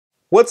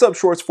What's up,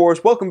 Schwartz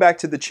Force? Welcome back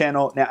to the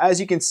channel. Now, as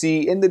you can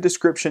see in the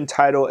description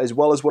title, as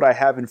well as what I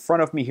have in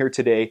front of me here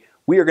today,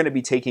 we are going to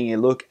be taking a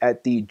look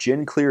at the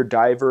GenClear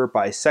Diver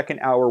by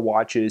Second Hour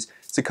Watches.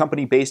 It's a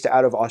company based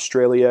out of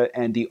Australia,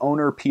 and the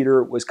owner,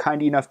 Peter, was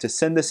kind enough to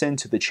send this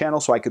into the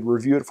channel so I could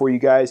review it for you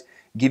guys,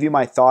 give you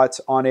my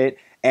thoughts on it.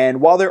 And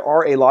while there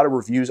are a lot of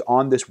reviews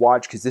on this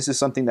watch, because this is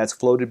something that's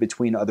floated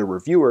between other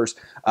reviewers,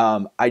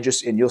 and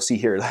you'll see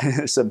here,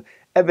 some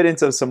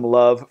evidence of some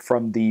love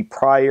from the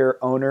prior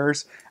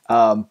owners.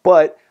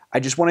 But I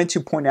just wanted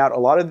to point out a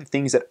lot of the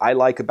things that I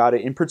like about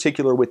it, in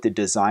particular with the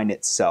design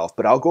itself.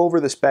 But I'll go over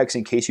the specs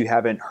in case you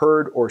haven't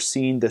heard or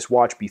seen this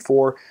watch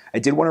before. I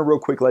did want to real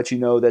quick let you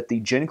know that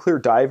the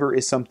GenClear Diver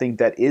is something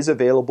that is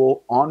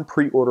available on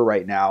pre-order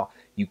right now.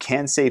 You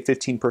can save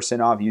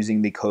 15% off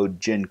using the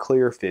code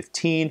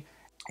GenClear15.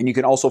 And you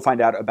can also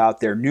find out about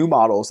their new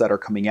models that are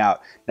coming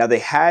out. Now, they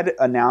had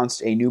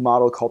announced a new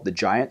model called the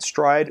Giant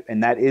Stride,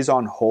 and that is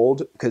on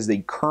hold because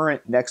the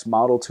current next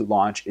model to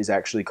launch is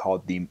actually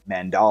called the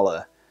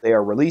Mandala. They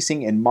are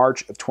releasing in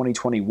March of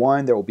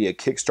 2021. There will be a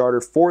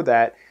Kickstarter for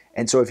that.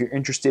 And so if you're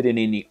interested in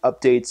any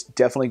updates,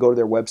 definitely go to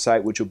their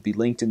website, which will be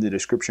linked in the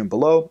description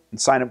below,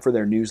 and sign up for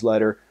their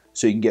newsletter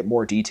so you can get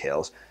more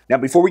details. Now,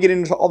 before we get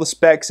into all the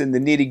specs and the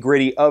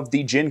nitty-gritty of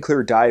the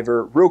GenClear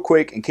Diver, real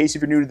quick, in case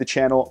if you're new to the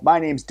channel, my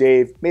name's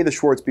Dave. May the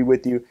Schwartz be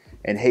with you.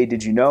 And hey,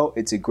 did you know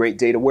it's a great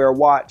day to wear a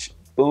watch?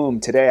 Boom,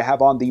 today I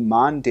have on the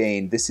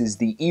Mondaine. This is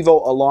the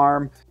Evo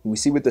Alarm. We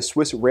see with the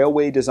Swiss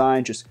Railway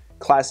design, just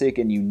classic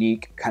and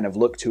unique kind of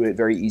look to it,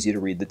 very easy to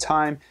read the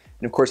time.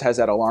 And of course has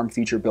that alarm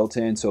feature built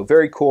in, so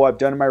very cool. I've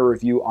done my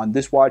review on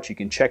this watch. You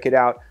can check it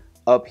out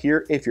up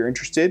here if you're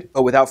interested.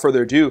 But without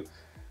further ado,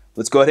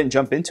 let's go ahead and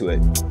jump into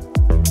it.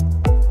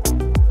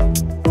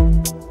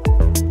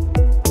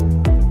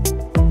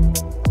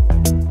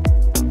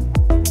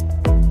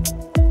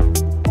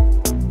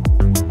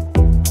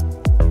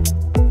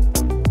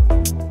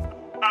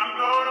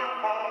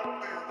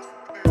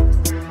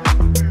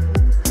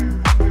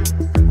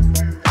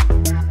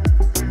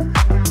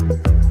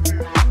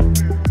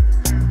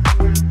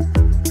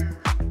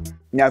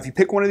 Now, if you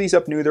pick one of these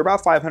up new, they're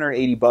about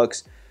 580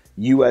 bucks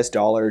US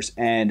dollars,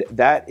 and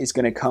that is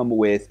going to come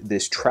with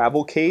this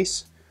travel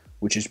case,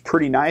 which is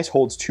pretty nice.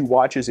 Holds two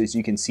watches, as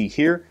you can see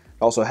here.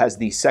 It also has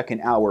the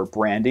Second Hour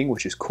branding,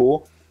 which is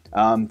cool.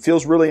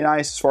 Feels really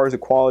nice as far as the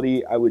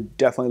quality. I would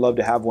definitely love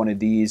to have one of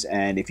these,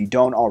 and if you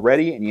don't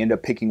already and you end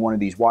up picking one of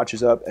these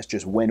watches up, that's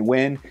just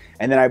win-win.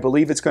 And then I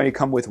believe it's going to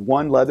come with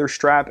one leather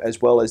strap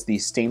as well as the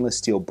stainless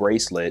steel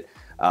bracelet.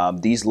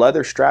 These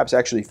leather straps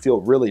actually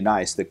feel really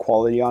nice. The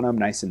quality on them,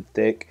 nice and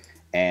thick.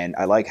 And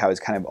I like how it's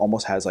kind of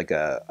almost has like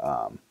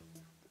a,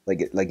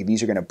 like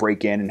these are going to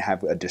break in and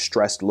have a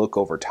distressed look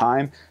over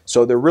time.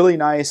 So they're really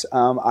nice.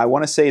 I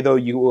want to say though,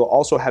 you will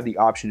also have the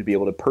option to be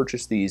able to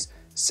purchase these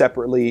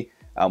separately,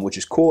 which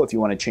is cool if you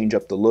want to change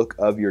up the look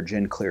of your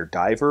GenClear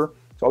Diver.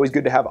 It's always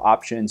good to have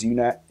options.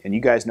 And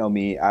you guys know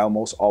me, I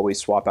almost always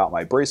swap out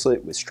my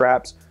bracelet with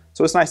straps.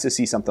 So it's nice to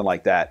see something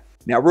like that.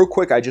 Now, real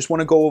quick, I just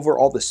want to go over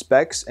all the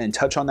specs and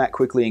touch on that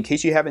quickly. In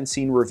case you haven't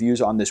seen reviews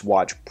on this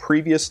watch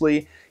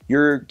previously,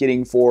 you're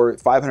getting for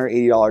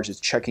 $580, it's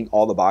checking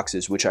all the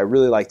boxes, which I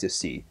really like to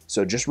see.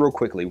 So just real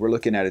quickly, we're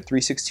looking at a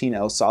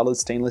 316L solid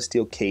stainless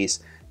steel case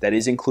that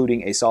is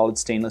including a solid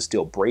stainless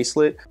steel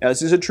bracelet. Now,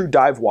 this is a true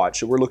dive watch,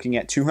 so we're looking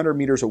at 200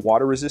 meters of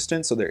water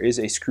resistance. So there is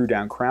a screw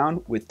down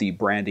crown with the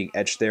branding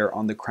etched there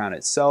on the crown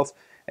itself.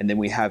 And then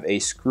we have a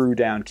screw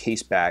down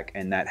case back,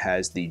 and that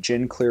has the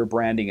GenClear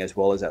branding as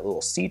well as that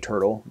little sea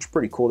turtle, which is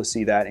pretty cool to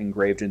see that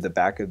engraved in the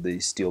back of the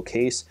steel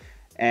case,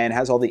 and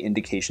has all the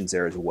indications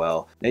there as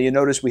well. Now you'll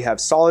notice we have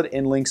solid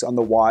end links on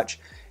the watch,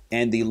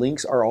 and the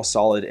links are all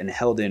solid and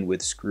held in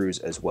with screws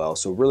as well.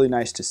 So really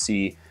nice to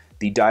see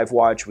the dive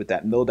watch with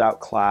that milled out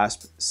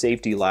clasp,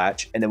 safety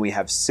latch, and then we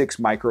have 6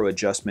 micro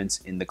adjustments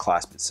in the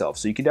clasp itself.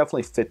 So you can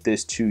definitely fit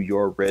this to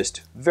your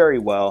wrist very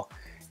well.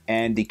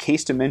 And the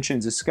case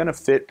dimensions is going to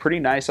fit pretty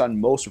nice on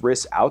most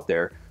wrists out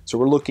there. So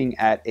we're looking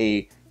at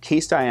a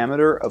case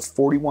diameter of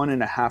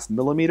 41.5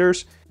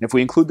 millimeters. And if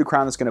we include the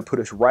crown, that's going to put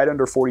us right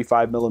under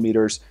 45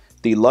 millimeters.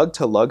 The lug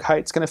to lug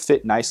height is going to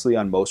fit nicely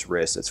on most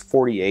wrists. It's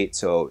 48,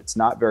 so it's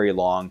not very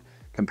long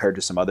compared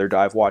to some other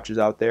dive watches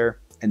out there.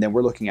 And then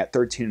we're looking at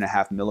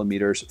 13.5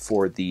 millimeters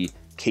for the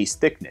case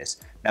thickness.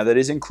 Now that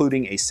is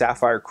including a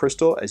sapphire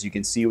crystal. As you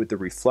can see with the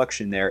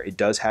reflection there, it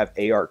does have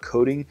AR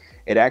coating.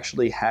 It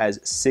actually has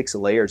 6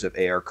 layers of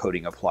AR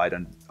coating applied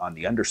on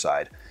the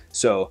underside.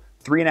 So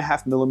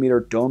 3.5 millimeter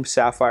domed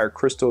sapphire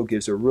crystal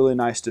gives a really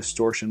nice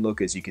distortion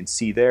look, as you can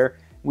see there.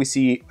 We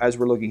see, as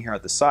we're looking here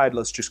at the side,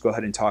 let's just go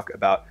ahead and talk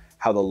about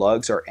how the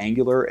lugs are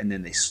angular and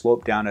then they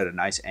slope down at a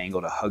nice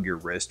angle to hug your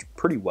wrist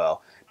pretty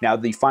well. Now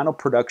the final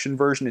production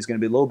version is going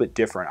to be a little bit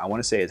different. I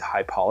want to say it's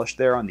high polished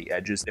there on the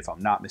edges, if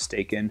I'm not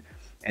mistaken.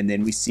 And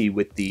then we see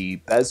with the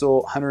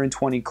bezel,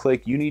 120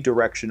 click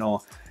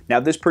unidirectional. Now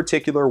this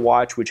particular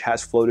watch, which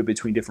has floated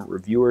between different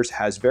reviewers,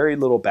 has very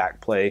little back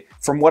play.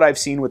 From what I've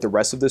seen with the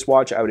rest of this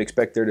watch, I would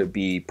expect there to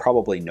be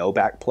probably no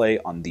back play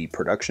on the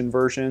production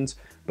versions,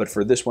 but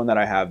for this one that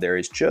I have, there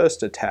is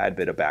just a tad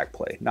bit of back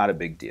play, not a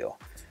big deal.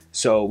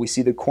 So we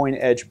see the coin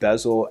edge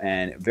bezel,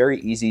 and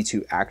very easy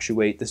to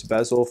actuate. This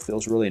bezel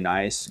feels really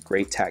nice,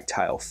 great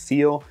tactile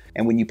feel.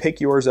 And when you pick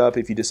yours up,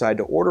 if you decide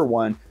to order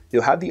one,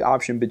 you'll have the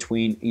option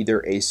between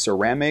either a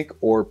ceramic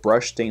or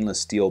brushed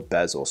stainless steel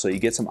bezel. So you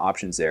get some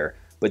options there.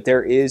 But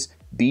there is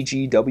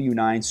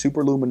BGW9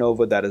 Super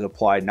Luminova that is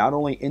applied not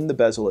only in the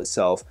bezel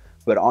itself,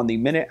 but on the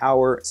minute,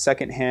 hour,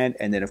 second hand,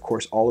 and then of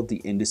course all of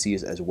the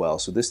indices as well.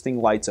 So this thing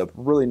lights up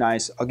really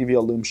nice. I'll give you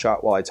a lume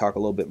shot while I talk a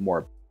little bit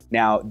more.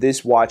 Now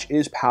this watch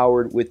is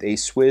powered with a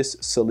Swiss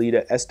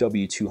Sellita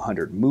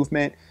SW200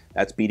 movement.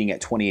 That's beating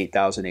at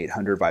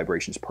 28,800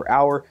 vibrations per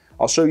hour.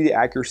 I'll show you the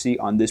accuracy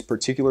on this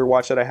particular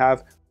watch that I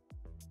have.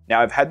 Now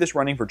I've had this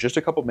running for just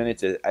a couple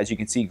minutes. As you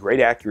can see, great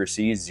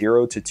accuracy,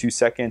 0 to 2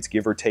 seconds,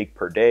 give or take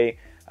per day,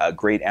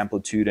 great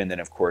amplitude, and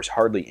then of course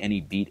hardly any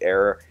beat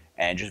error,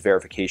 and just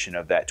verification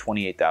of that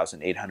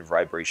 28,800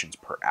 vibrations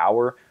per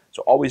hour.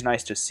 So always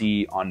nice to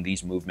see on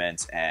these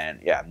movements, and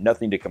yeah,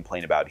 nothing to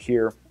complain about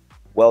here.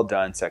 Well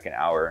done, second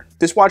hour.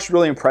 This watch is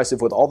really impressive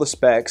with all the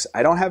specs.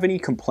 I don't have any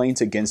complaints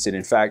against it.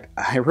 In fact,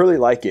 I really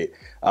like it.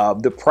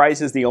 The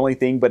price is the only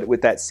thing, but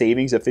with that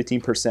savings of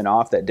 15%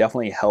 off, that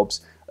definitely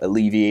helps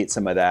alleviate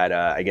some of that,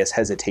 I guess,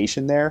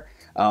 hesitation there.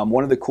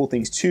 One of the cool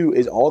things too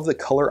is all of the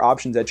color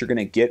options that you're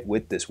gonna get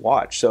with this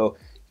watch. So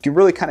you can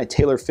really kind of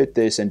tailor fit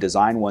this and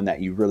design one that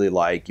you really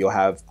like. You'll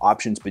have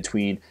options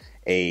between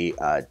a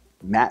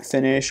matte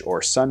finish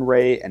or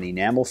sunray and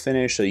enamel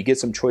finish. So you get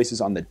some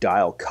choices on the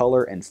dial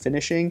color and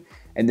finishing.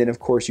 And then of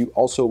course you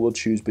also will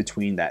choose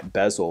between that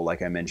bezel,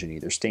 like I mentioned,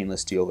 either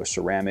stainless steel or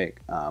ceramic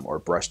or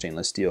brushed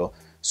stainless steel.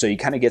 So you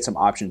kind of get some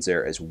options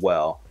there as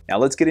well. Now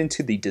let's get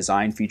into the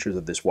design features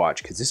of this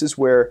watch, because this is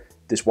where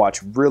this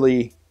watch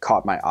really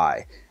caught my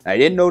eye. And I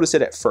didn't notice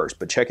it at first,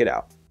 but check it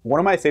out. One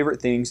of my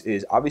favorite things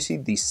is obviously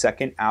the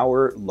second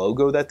hour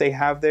logo that they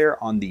have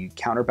there on the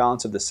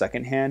counterbalance of the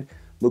second hand.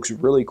 Looks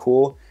really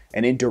cool.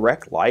 And in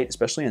direct light,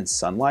 especially in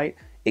sunlight,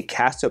 it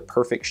casts a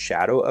perfect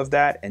shadow of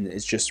that, and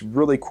it's just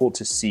really cool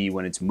to see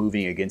when it's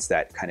moving against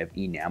that kind of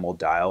enamel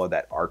dial or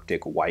that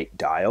Arctic white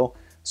dial.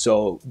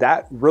 So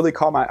that really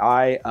caught my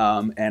eye,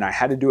 and I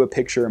had to do a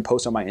picture and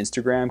post on my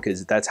Instagram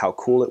because that's how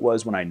cool it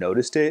was when I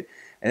noticed it.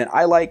 And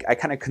I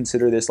kind of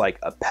consider this like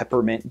a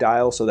peppermint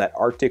dial, so that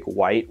Arctic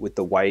white with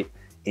the white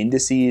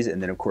indices,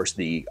 and then of course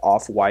the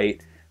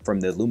off-white from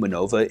the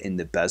Luminova in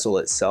the bezel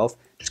itself,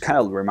 just kind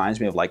of reminds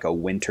me of like a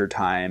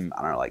wintertime,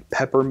 I don't know, like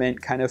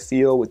peppermint kind of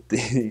feel with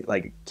the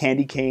like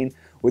candy cane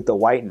with the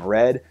white and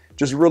red.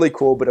 Just really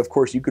cool, but of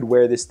course you could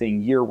wear this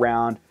thing year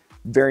round.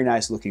 Very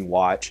nice looking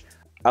watch.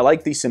 I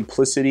like the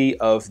simplicity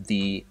of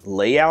the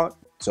layout.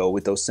 So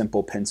with those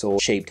simple pencil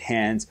shaped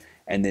hands,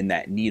 and then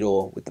that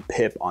needle with the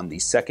pip on the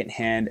second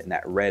hand and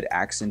that red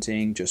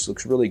accenting just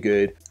looks really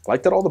good. I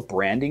like that all the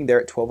branding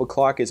there at 12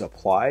 o'clock is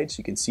applied, so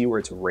you can see where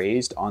it's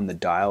raised on the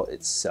dial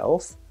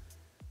itself.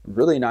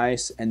 Really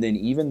nice. And then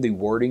even the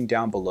wording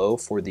down below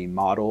for the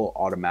model,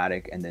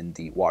 automatic, and then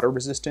the water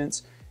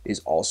resistance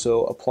is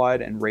also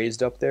applied and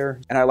raised up there.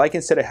 And I like,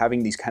 instead of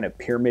having these kind of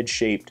pyramid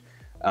shaped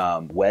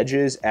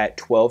wedges at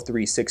 12,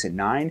 3, 6, and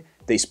 9,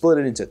 they split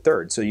it into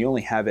thirds. So you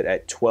only have it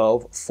at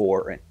 12,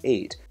 4, and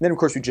 8. And then of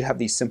course we just have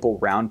these simple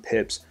round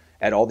pips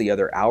at all the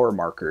other hour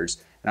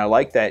markers. And I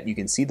like that you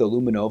can see the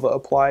Luminova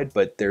applied,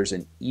 but there's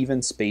an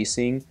even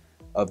spacing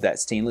of that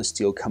stainless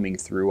steel coming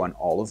through on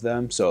all of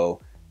them.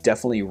 So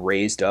definitely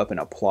raised up and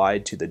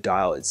applied to the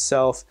dial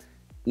itself.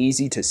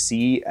 Easy to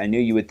see. I knew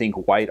you would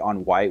think white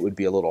on white would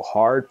be a little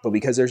hard, but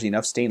because there's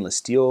enough stainless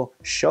steel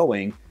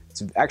showing,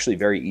 it's actually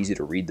very easy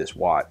to read this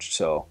watch.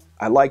 So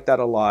I like that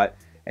a lot.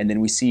 And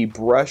then we see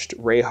brushed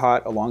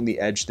Rayhot along the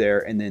edge there.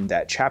 And then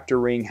that chapter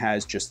ring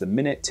has just the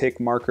minute tick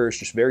markers,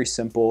 just very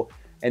simple.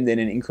 And then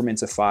in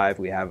increments of 5,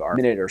 we have our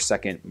minute or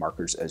second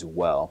markers as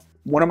well.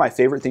 One of my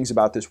favorite things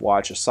about this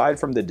watch, aside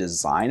from the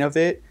design of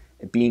it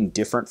being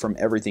different from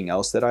everything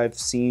else that I've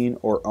seen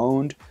or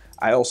owned,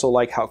 I also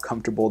like how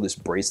comfortable this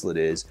bracelet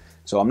is.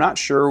 So I'm not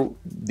sure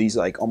these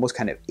like almost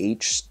kind of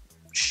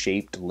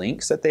H-shaped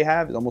links that they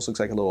have. It almost looks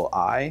like a little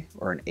I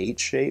or an H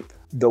shape.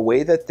 The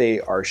way that they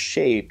are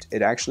shaped,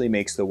 it actually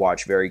makes the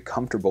watch very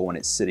comfortable when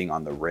it's sitting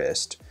on the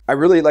wrist. I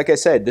really, like I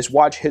said, this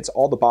watch hits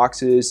all the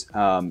boxes.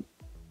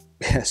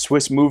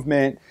 Swiss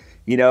movement,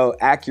 you know,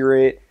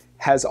 accurate,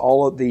 has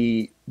all of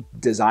the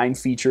design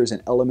features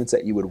and elements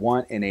that you would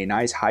want in a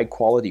nice high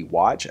quality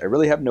watch. I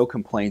really have no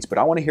complaints, but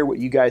I want to hear what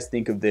you guys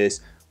think of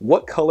this.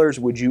 What colors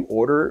would you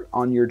order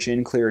on your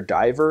Gin Clear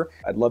Diver?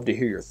 I'd love to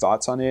hear your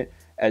thoughts on it.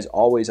 As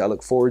always, I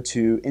look forward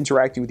to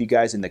interacting with you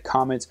guys in the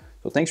comments.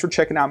 So thanks for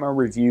checking out my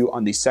review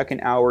on the second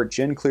hour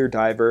Gin Clear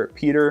Diver.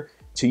 Peter,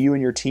 to you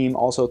and your team,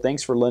 also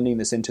thanks for lending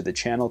this into the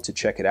channel to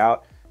check it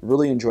out.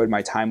 Really enjoyed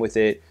my time with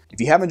it.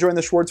 If you haven't joined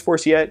the Schwartz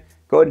Force yet,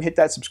 go ahead and hit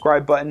that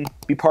subscribe button.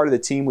 Be part of the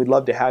team. We'd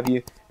love to have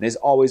you. And as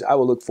always, I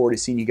will look forward to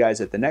seeing you guys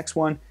at the next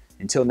one.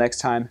 Until next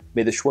time,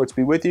 may the Schwartz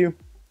be with you.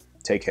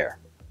 Take care.